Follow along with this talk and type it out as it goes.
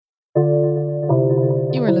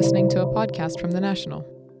You are listening to a podcast from The National.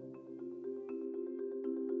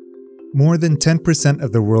 More than 10%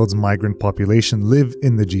 of the world's migrant population live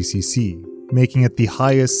in the GCC, making it the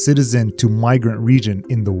highest citizen-to-migrant region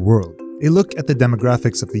in the world. A look at the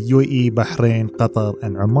demographics of the UAE, Bahrain, Qatar,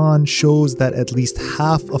 and Oman shows that at least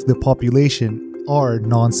half of the population are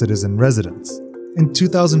non-citizen residents. In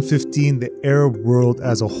 2015, the Arab world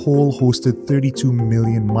as a whole hosted 32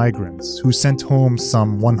 million migrants who sent home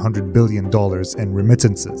some $100 billion in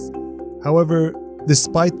remittances. However,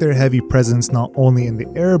 despite their heavy presence not only in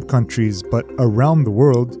the Arab countries but around the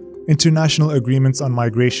world, international agreements on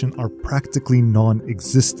migration are practically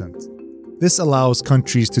non-existent. This allows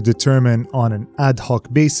countries to determine on an ad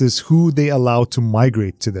hoc basis who they allow to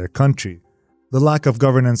migrate to their country. The lack of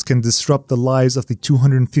governance can disrupt the lives of the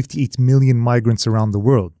 258 million migrants around the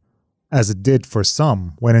world, as it did for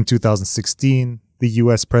some when in 2016, the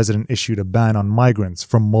US president issued a ban on migrants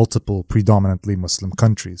from multiple predominantly Muslim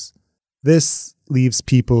countries. This leaves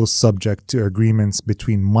people subject to agreements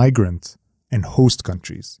between migrant and host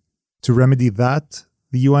countries. To remedy that,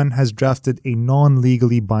 the UN has drafted a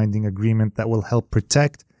non-legally binding agreement that will help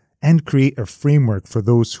protect and create a framework for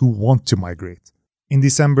those who want to migrate. In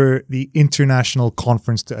December, the International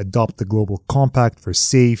Conference to Adopt the Global Compact for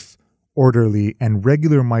Safe, Orderly, and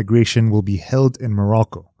Regular Migration will be held in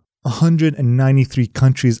Morocco. 193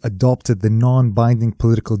 countries adopted the non-binding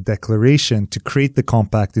political declaration to create the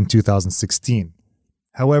compact in 2016.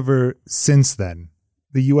 However, since then,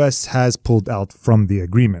 the US has pulled out from the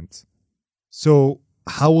agreement. So,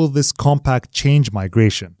 how will this compact change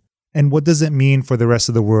migration? And what does it mean for the rest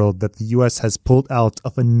of the world that the US has pulled out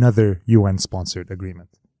of another UN-sponsored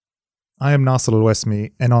agreement? I am Naser Al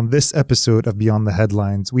Wasmi, and on this episode of Beyond the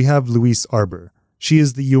Headlines, we have Louise Arbour. She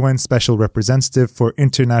is the UN Special Representative for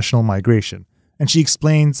International Migration, and she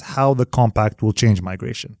explains how the compact will change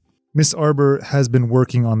migration. Ms. Arbour has been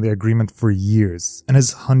working on the agreement for years and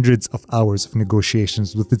has hundreds of hours of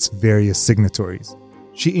negotiations with its various signatories.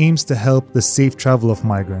 She aims to help the safe travel of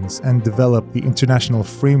migrants and develop the international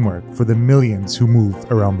framework for the millions who move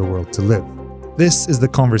around the world to live. This is the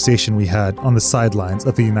conversation we had on the sidelines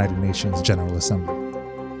of the United Nations General Assembly.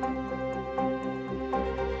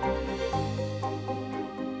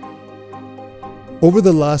 Over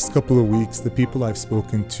the last couple of weeks, the people I've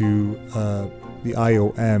spoken to, the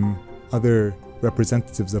IOM, other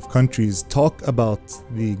representatives of countries, talk about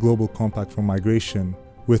the Global Compact for Migration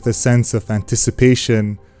with a sense of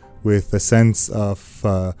anticipation, with a sense of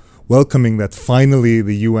welcoming that finally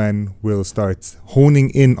the UN will start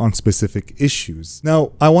honing in on specific issues.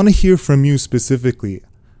 Now, I want to hear from you specifically.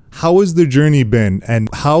 How has the journey been, and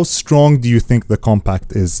how strong do you think the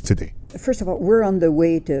compact is today? First of all, we're on the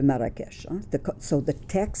way to Marrakesh. So the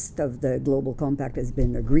text of the Global Compact has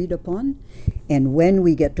been agreed upon. And when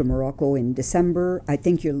we get to Morocco in December, I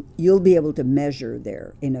think you'll be able to measure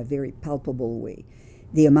there in a very palpable way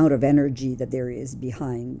the amount of energy that there is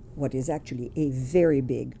behind what is actually a very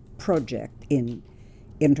big project in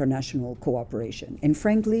international cooperation. And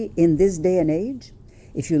frankly, in this day and age,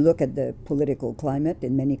 if you look at the political climate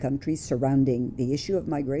in many countries surrounding the issue of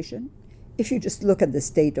migration, if you just look at the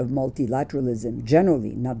state of multilateralism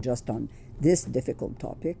generally, not just on this difficult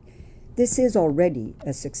topic, this is already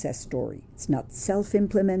a success story. It's not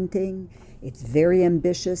self-implementing, it's very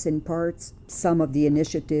ambitious in parts. Some of the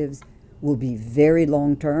initiatives will be very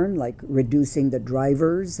long-term, like reducing the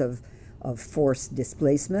drivers of forced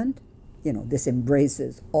displacement. This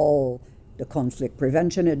embraces all the conflict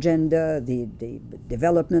prevention agenda, the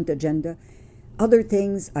development agenda. Other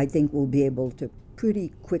things, I think, will be able to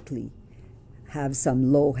pretty quickly have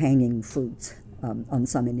some low-hanging fruits on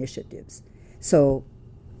some initiatives. So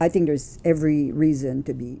I think there's every reason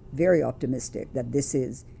to be very optimistic that this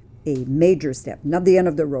is a major step, not the end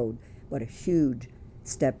of the road, but a huge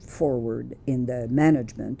step forward in the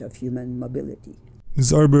management of human mobility.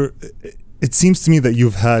 Ms. Arbour, it seems to me that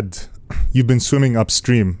you've been swimming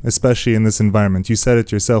upstream, especially in this environment. You said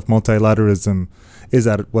it yourself, multilateralism is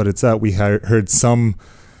at what it's at. We heard some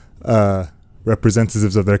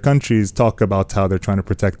representatives of their countries talk about how they're trying to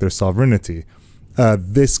protect their sovereignty.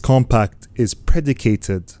 This compact is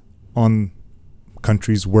predicated on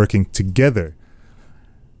countries working together.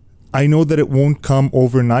 I know that it won't come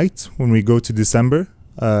overnight when we go to December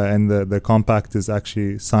and the compact is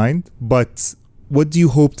actually signed, but what do you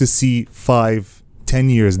hope to see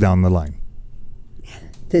 5-10 years down the line?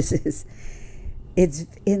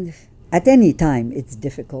 At any time, it's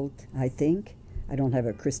difficult, I think. I don't have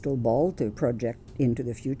a crystal ball to project into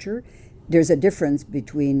the future. There's a difference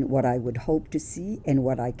between what I would hope to see and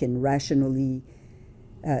what I can rationally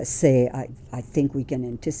say I think we can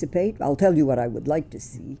anticipate. I'll tell you what I would like to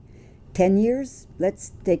see. 10 years,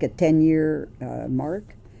 let's take a 10-year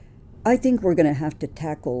mark, I think we're going to have to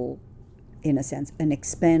tackle, in a sense, an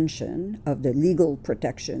expansion of the legal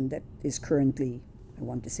protection that is currently, I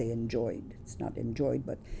want to say enjoyed, it's not enjoyed,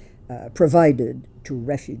 but provided to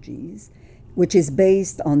refugees, which is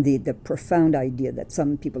based on the profound idea that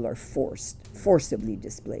some people are forcibly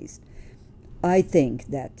displaced. I think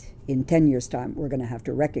that in 10 years' time, we're going to have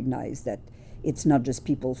to recognize that it's not just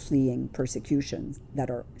people fleeing persecution that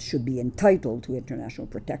should be entitled to international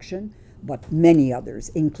protection, but many others,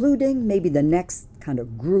 including maybe the next kind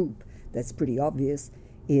of group that's pretty obvious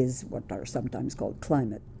is what are sometimes called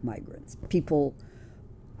climate migrants. People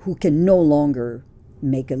who can no longer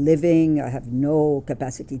make a living, have no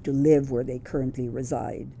capacity to live where they currently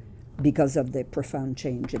reside because of the profound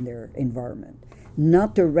change in their environment.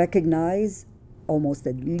 Not to recognize almost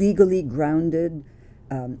a legally grounded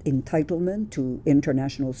entitlement to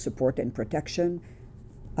international support and protection,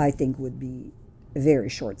 I think would be very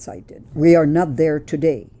short-sighted. We are not there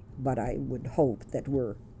today, but I would hope that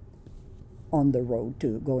we're on the road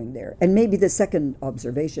to going there. And maybe the second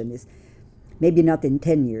observation is, maybe not in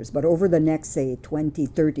 10 years, but over the next, say, 20,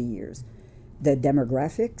 30 years, the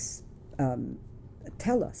demographics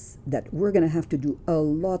tell us that we're going to have to do a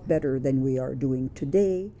lot better than we are doing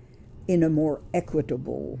today in a more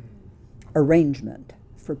equitable arrangement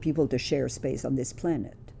for people to share space on this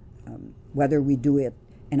planet. Whether we do it,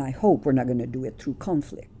 and I hope we're not going to do it through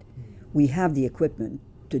conflict. We have the equipment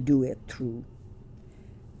to do it through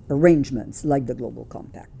arrangements like the Global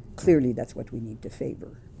Compact. Clearly, that's what we need to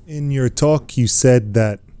favor. In your talk, you said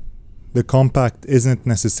that the compact isn't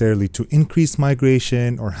necessarily to increase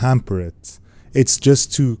migration or hamper it. It's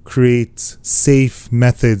just to create safe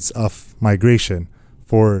methods of migration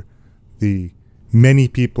for the many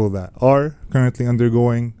people that are currently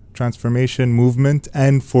undergoing transformation movement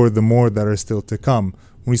and for the more that are still to come.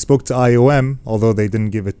 When we spoke to IOM, although they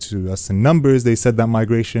didn't give it to us in numbers, they said that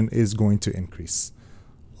migration is going to increase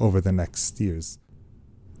over the next years.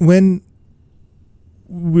 When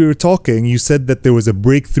we were talking, you said that there was a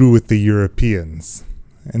breakthrough with the Europeans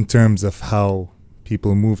in terms of how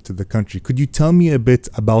people move to the country. Could you tell me a bit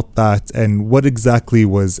about that and what exactly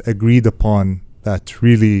was agreed upon that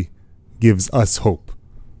really gives us hope?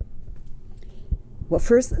 Well,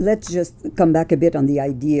 first, let's just come back a bit on the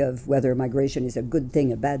idea of whether migration is a good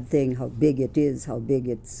thing, a bad thing, how big it is, how big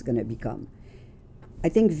it's going to become. I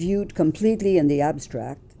think viewed completely in the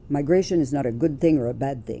abstract, migration is not a good thing or a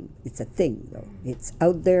bad thing. It's a thing, though. It's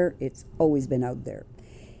out there. It's always been out there.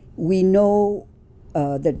 We know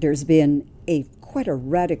that there's been quite a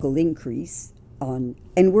radical increase on,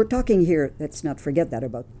 and we're talking here, let's not forget that,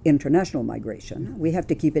 about international migration. We have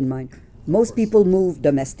to keep in mind, most people move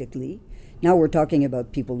domestically. Now we're talking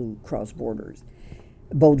about people who cross borders,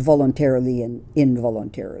 both voluntarily and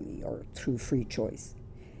involuntarily, or through free choice.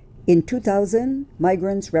 In 2000,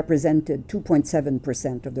 migrants represented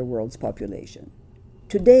 2.7% of the world's population.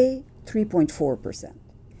 Today, 3.4%.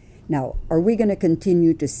 Now, are we going to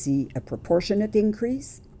continue to see a proportionate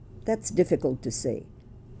increase? That's difficult to say.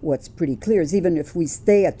 What's pretty clear is even if we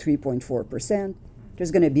stay at 3.4%,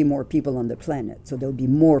 there's going to be more people on the planet. So there'll be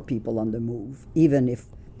more people on the move, even if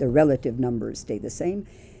the relative numbers stay the same.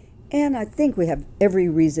 And I think we have every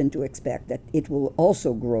reason to expect that it will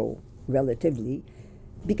also grow relatively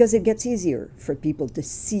because it gets easier for people to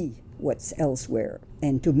see what's elsewhere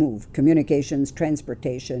and to move. Communications,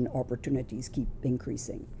 transportation, opportunities keep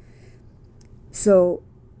increasing. So,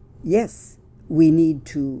 yes, we need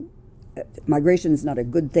to, migration is not a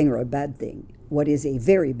good thing or a bad thing. What is a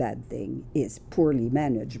very bad thing is poorly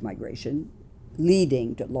managed migration,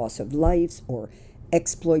 leading to loss of lives or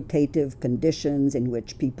exploitative conditions in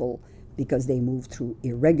which people, because they move through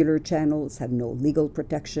irregular channels, have no legal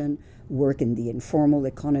protection, work in the informal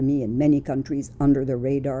economy in many countries under the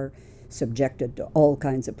radar, subjected to all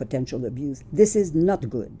kinds of potential abuse. This is not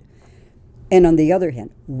good. And on the other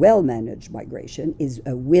hand, well-managed migration is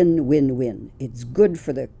a win-win-win. It's good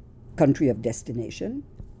for the country of destination,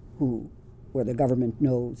 where the government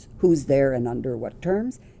knows who's there and under what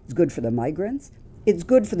terms. It's good for the migrants. It's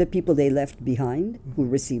good for the people they left behind who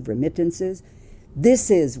receive remittances.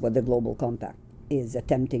 This is what the Global Compact is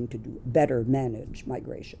attempting to do, better manage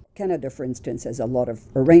migration. Canada, for instance, has a lot of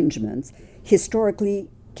arrangements. Historically,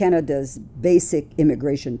 Canada's basic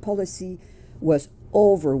immigration policy was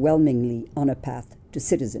overwhelmingly on a path to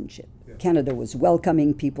citizenship. Yeah. Canada was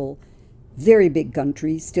welcoming people, very big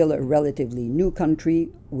country, still a relatively new country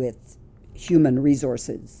with human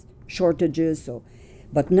resources shortages.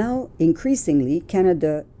 But now, increasingly,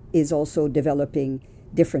 Canada is also developing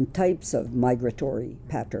different types of migratory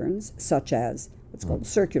patterns, such as what's called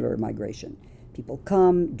circular migration. People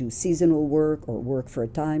come, do seasonal work or work for a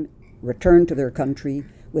time, return to their country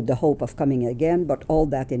with the hope of coming again, but all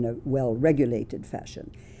that in a well-regulated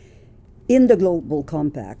fashion. In the Global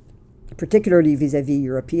Compact, particularly vis-à-vis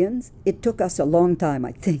Europeans, it took us a long time,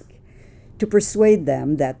 I think, to persuade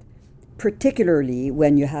them that particularly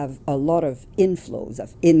when you have a lot of inflows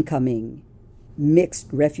of incoming mixed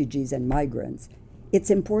refugees and migrants, it's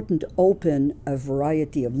important to open a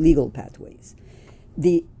variety of legal pathways.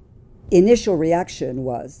 The initial reaction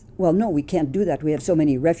was, well, no, we can't do that. We have so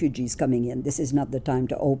many refugees coming in. This is not the time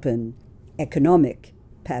to open economic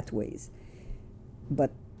pathways.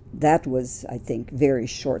 But that was, I think, very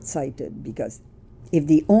short-sighted, because if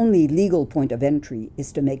the only legal point of entry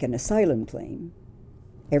is to make an asylum claim,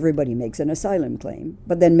 everybody makes an asylum claim,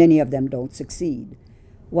 but then many of them don't succeed.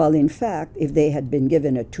 While in fact, if they had been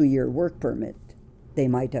given a 2-year work permit, they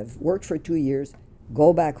might have worked for 2 years,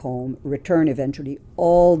 go back home, return eventually,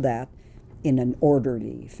 all that in an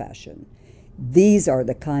orderly fashion. These are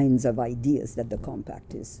the kinds of ideas that the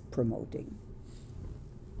Compact is promoting.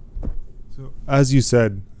 So, as you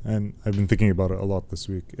said, and I've been thinking about it a lot this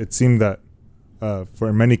week, it seemed that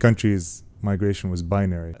for many countries, migration was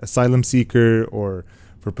binary. Asylum seeker or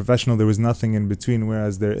for professional, there was nothing in between,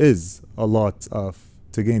 whereas there is a lot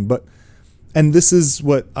to gain. And this is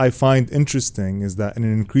what I find interesting, is that in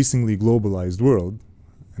an increasingly globalized world,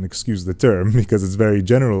 and excuse the term because it's very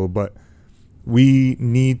general, but we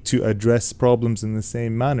need to address problems in the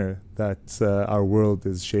same manner that our world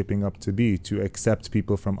is shaping up to be, to accept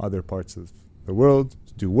people from other parts of the world,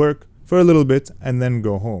 to do work for a little bit, and then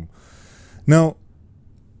go home. Now,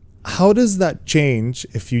 how does that change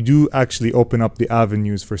if you do actually open up the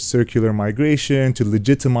avenues for circular migration, to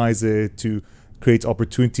legitimize it, to create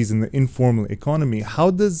opportunities in the informal economy?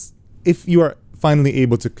 If you are finally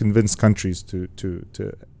able to convince countries to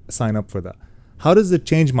sign up for that, how does it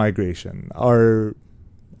change migration? Are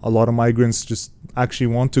a lot of migrants just actually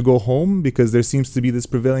want to go home because there seems to be this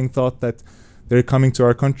prevailing thought that they're coming to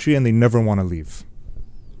our country and they never want to leave?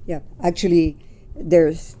 Yeah, actually,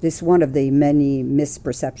 there's this one of the many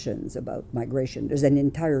misperceptions about migration. There's an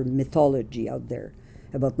entire mythology out there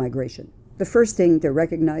about migration. The first thing to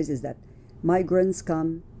recognize is that migrants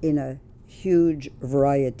come in a huge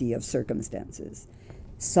variety of circumstances.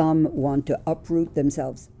 Some want to uproot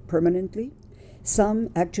themselves permanently. Some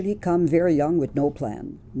actually come very young with no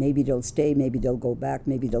plan. Maybe they'll stay, maybe they'll go back,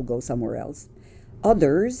 maybe they'll go somewhere else.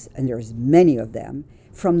 Others, and there's many of them,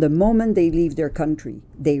 from the moment they leave their country,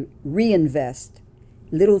 they reinvest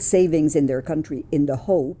little savings in their country in the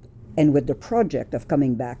hope and with the project of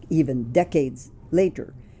coming back even decades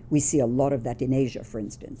later. We see a lot of that in Asia, for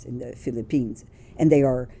instance, in the Philippines. And they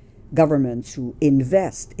are governments who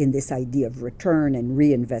invest in this idea of return and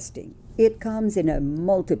reinvesting. It comes in a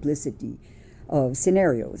multiplicity of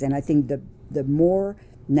scenarios. And I think the more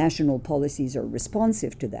national policies are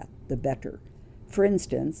responsive to that, the better. For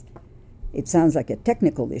instance, it sounds like a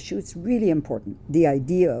technical issue. It's really important. The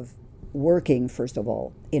idea of working, first of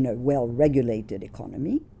all, in a well-regulated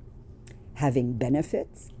economy, having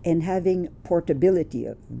benefits, and having portability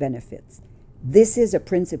of benefits. This is a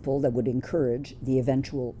principle that would encourage the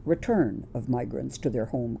eventual return of migrants to their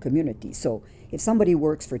home community. So if somebody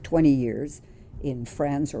works for 20 years in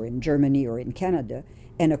France or in Germany or in Canada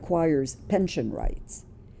and acquires pension rights,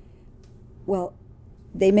 well,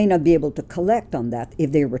 they may not be able to collect on that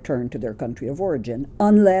if they return to their country of origin,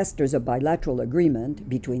 unless there's a bilateral agreement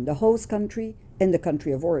between the host country and the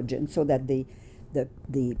country of origin, so that the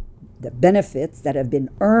benefits that have been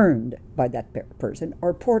earned by that person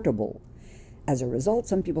are portable. As a result,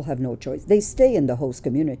 some people have no choice. They stay in the host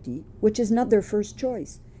community, which is not their first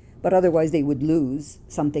choice, but otherwise they would lose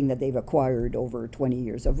something that they've acquired over 20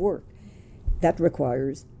 years of work. That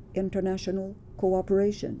requires international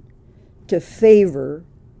cooperation to favor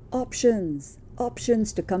options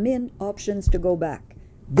to come in, options to go back.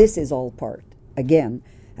 This is all part, again,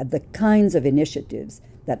 of the kinds of initiatives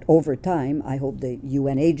that over time, I hope the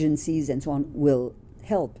UN agencies and so on will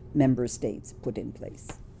help member states put in place.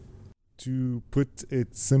 To put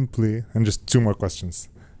it simply, and just two more questions.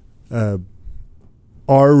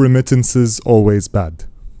 Are remittances always bad?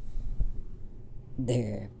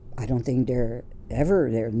 I don't think they're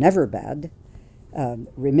never bad.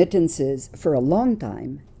 Remittances for a long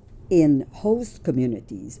time in host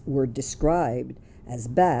communities were described as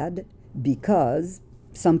bad because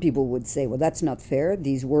some people would say, well, that's not fair.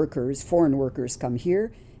 These workers, foreign workers, come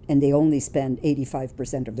here and they only spend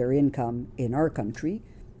 85% of their income in our country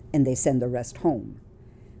and they send the rest home.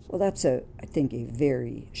 Well, that's I think, a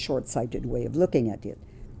very short-sighted way of looking at it.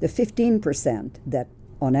 The 15% that,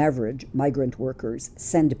 on average, migrant workers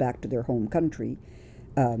send back to their home country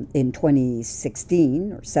in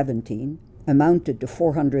 2016 or 17 amounted to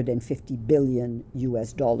 450 billion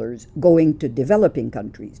US dollars going to developing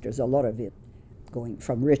countries. There's a lot of it going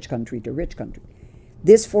from rich country to rich country.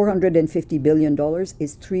 This $450 billion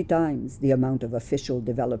is 3 times the amount of official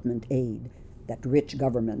development aid that rich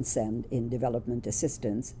governments send in development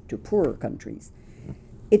assistance to poorer countries.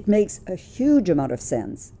 It makes a huge amount of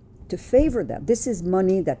sense to favor that. This is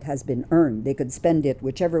money that has been earned. They could spend it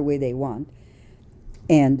whichever way they want.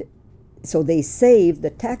 And so they save the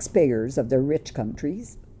taxpayers of the rich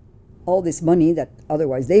countries all this money that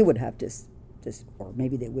otherwise they would have to or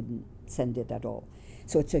maybe they wouldn't send it at all.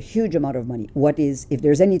 So it's a huge amount of money. If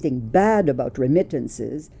there's anything bad about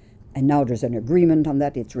remittances, and now there's an agreement on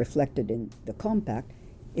that, it's reflected in the compact,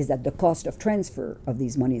 is that the cost of transfer of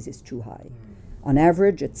these monies is too high. On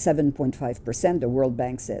average, it's 7.5%. The World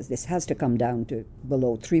Bank says this has to come down to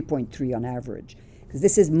below 3.3 on average. Because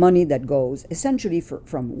this is money that goes essentially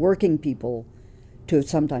from working people to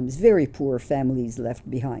sometimes very poor families left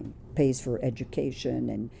behind, pays for education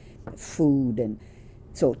and food. And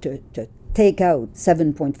so to take out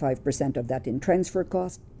 7.5% of that in transfer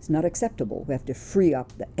cost is not acceptable. We have to free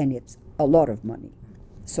up, and it's a lot of money.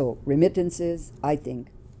 So remittances, I think,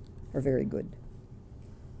 are very good.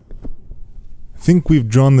 I think we've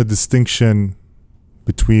drawn the distinction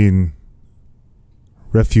between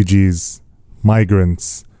refugees,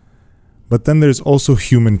 migrants, but then there's also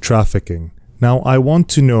human trafficking. Now, I want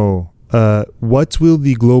to know, what will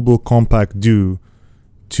the Global Compact do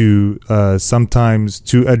to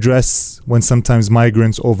address when sometimes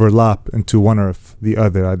migrants overlap into one or the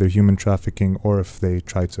other, either human trafficking or if they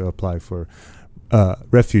try to apply for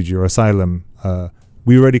refugee or asylum.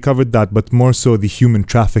 We already covered that, but more so the human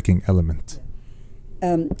trafficking element.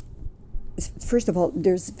 First of all,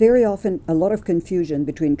 there's very often a lot of confusion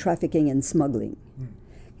between trafficking and smuggling.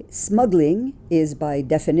 Smuggling is by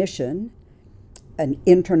definition an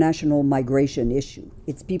international migration issue.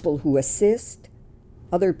 It's people who assist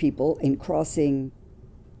other people in crossing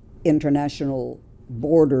international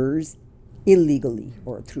borders illegally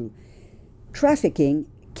or through. Trafficking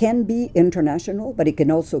can be international, but it can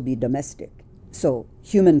also be domestic. So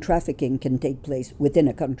human trafficking can take place within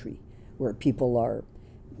a country where people are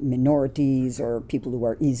minorities or people who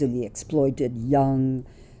are easily exploited, young,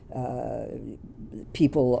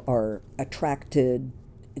 people are attracted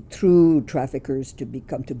through traffickers to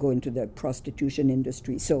go into the prostitution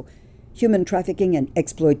industry. So human trafficking and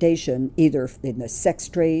exploitation, either in the sex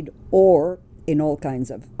trade or in all kinds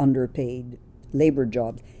of underpaid labor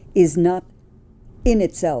jobs, is not in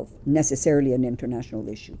itself necessarily an international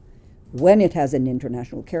issue. When it has an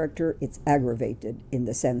international character, it's aggravated in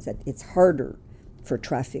the sense that it's harder for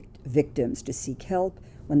trafficked victims to seek help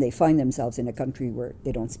when they find themselves in a country where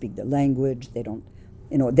they don't speak the language,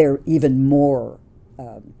 they're even more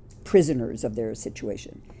prisoners of their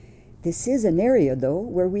situation. This is an area, though,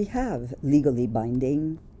 where we have legally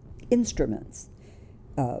binding instruments,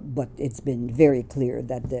 but it's been very clear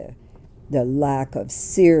that the lack of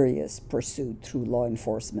serious pursuit through law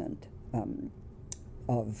enforcement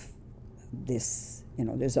of this,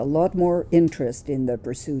 there's a lot more interest in the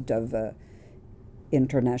pursuit of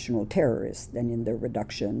international terrorists than in the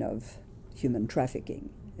reduction of human trafficking.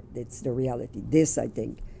 It's the reality. This, I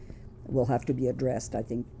think, will have to be addressed, I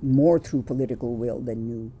think, more through political will than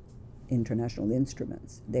new international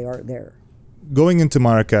instruments. They are there. Going into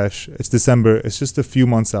Marrakesh, it's December, it's just a few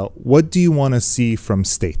months out. What do you want to see from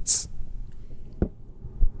states?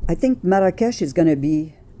 I think Marrakesh is going to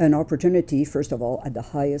be an opportunity, first of all, at the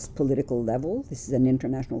highest political level. This is an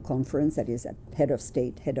international conference that is at head of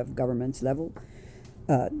state, head of governments level.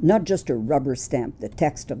 Not just to rubber stamp the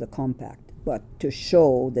text of the compact, but to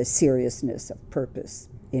show the seriousness of purpose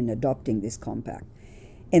in adopting this compact.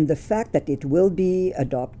 And the fact that it will be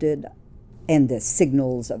adopted and the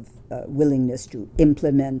signals of willingness to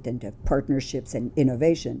implement and to have partnerships and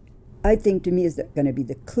innovation, I think to me is going to be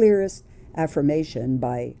the clearest affirmation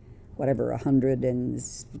by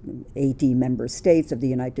 180 member states of the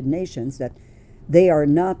United Nations that they are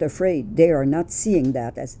not afraid, they are not seeing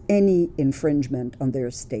that as any infringement on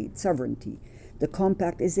their state sovereignty. The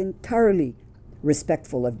compact is entirely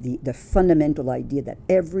respectful of the fundamental idea that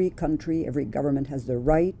every country, every government has the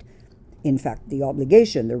right, in fact, the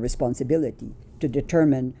obligation, the responsibility to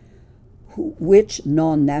determine which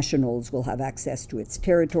non-nationals will have access to its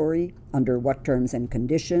territory, under what terms and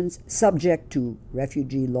conditions, subject to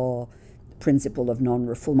refugee law, principle of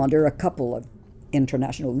non-refoulement. There are a couple of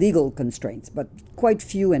international legal constraints, but quite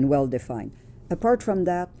few and well-defined. Apart from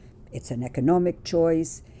that, it's an economic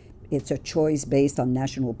choice. It's a choice based on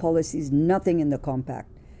national policies. Nothing in the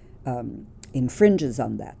compact infringes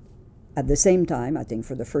on that. At the same time, I think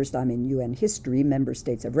for the first time in UN history, member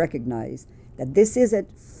states have recognized that this is a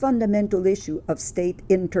fundamental issue of state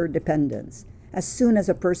interdependence. As soon as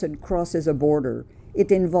a person crosses a border,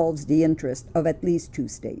 it involves the interest of at least two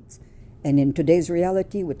states. And in today's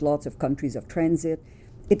reality, with lots of countries of transit,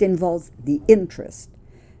 it involves the interest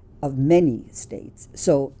of many states.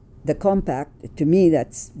 So the compact, to me,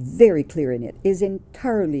 that's very clear in it, is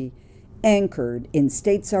entirely anchored in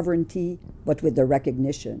state sovereignty, but with the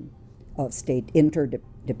recognition of state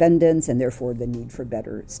interdependence and therefore the need for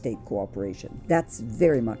better state cooperation. That's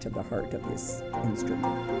very much at the heart of this instrument.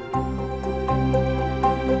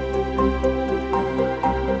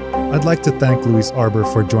 I'd like to thank Louise Arbour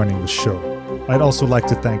for joining the show. I'd also like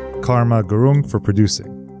to thank Karma Gurung for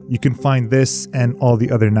producing. You can find this and all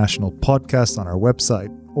the other national podcasts on our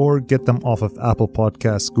website, or get them off of Apple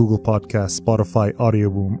Podcasts, Google Podcasts, Spotify,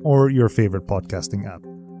 Audioboom, or your favorite podcasting app.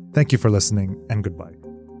 Thank you for listening, and goodbye.